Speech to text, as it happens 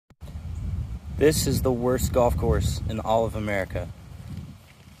This is the worst golf course in all of America.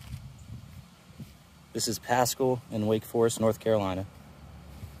 This is Pashcal in Wake Forest, North Carolina.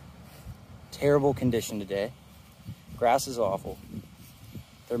 Terrible condition today. Grass is awful.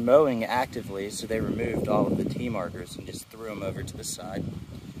 They're mowing actively, so they removed all of the tee markers and just threw them over to the side.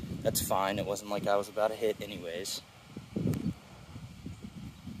 That's fine. It wasn't like I was about to hit anyways.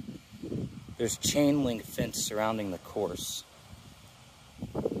 There's chain link fence surrounding the course.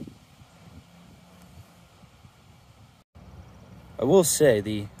 I will say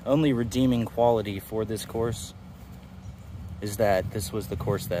the only redeeming quality for this course is that this was the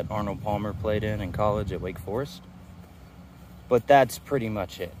course that Arnold Palmer played in college at Wake Forest. But that's pretty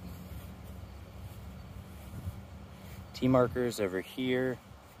much it. Tee markers over here.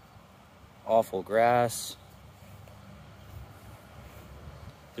 Awful grass.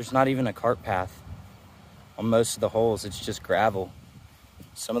 There's not even a cart path on most of the holes. It's just gravel.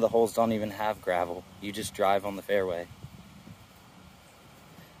 Some of the holes don't even have gravel. You just drive on the fairway.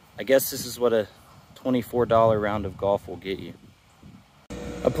 I guess this is what a $24 round of golf will get you.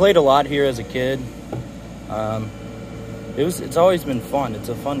 I played a lot here as a kid. It's always been fun. It's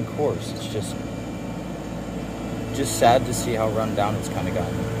a fun course. It's just sad to see how run down it's kind of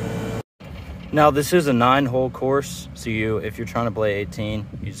gotten. Now this is a 9-hole course, so if you're trying to play 18,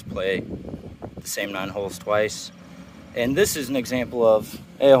 you just play the same 9 holes twice. And this is an example of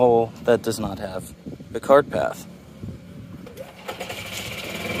a hole that does not have the cart path.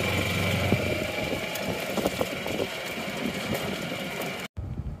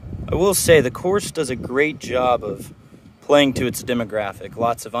 I will say the course does a great job of playing to its demographic.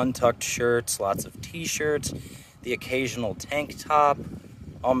 Lots of untucked shirts, lots of t-shirts, the occasional tank top,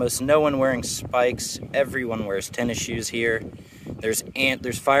 almost no one wearing spikes. Everyone wears tennis shoes here. There's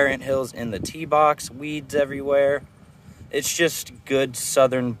fire ant hills in the tee box, weeds everywhere. It's just good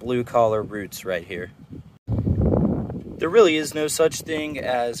southern blue collar roots right here. There really is no such thing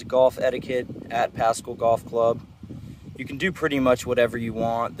as golf etiquette at Pashcal Golf Club. You can do pretty much whatever you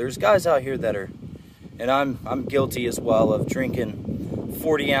want. There's guys out here that are, and I'm guilty as well, of drinking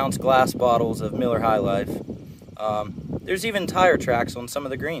 40-ounce glass bottles of Miller High Life. There's even tire tracks on some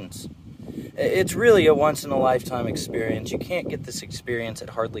of the greens. It's really a once-in-a-lifetime experience. You can't get this experience at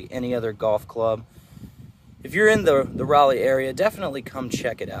hardly any other golf club. If you're in the Raleigh area, definitely come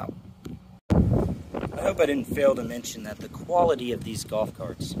check it out. I hope I didn't fail to mention that the quality of these golf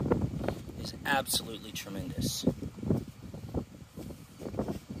carts is absolutely tremendous.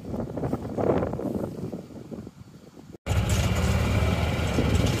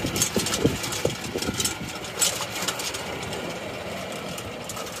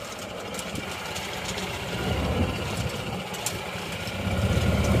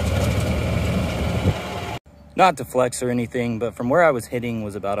 Not to flex or anything, but from where I was hitting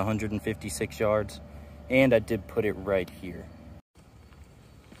was about 156 yards, and I did put it right here.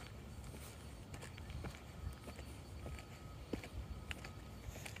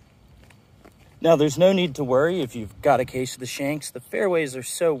 Now, there's no need to worry if you've got a case of the shanks. The fairways are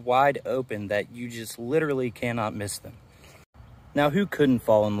so wide open that you just literally cannot miss them. Now, who couldn't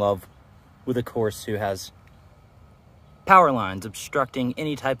fall in love with a course who has power lines obstructing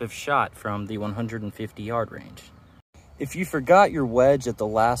any type of shot from the 150-yard range? If you forgot your wedge at the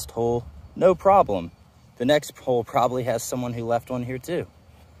last hole, no problem. The next hole probably has someone who left one here too.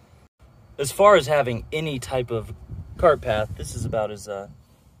 As far as having any type of cart path, this is about as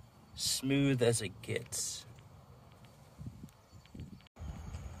smooth as it gets.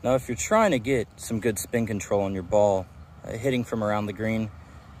 Now, if you're trying to get some good spin control on your ball, hitting from around the green,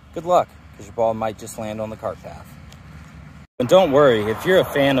 good luck, because your ball might just land on the cart path. But don't worry, if you're a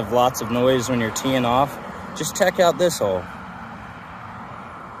fan of lots of noise when you're teeing off, just check out this hole.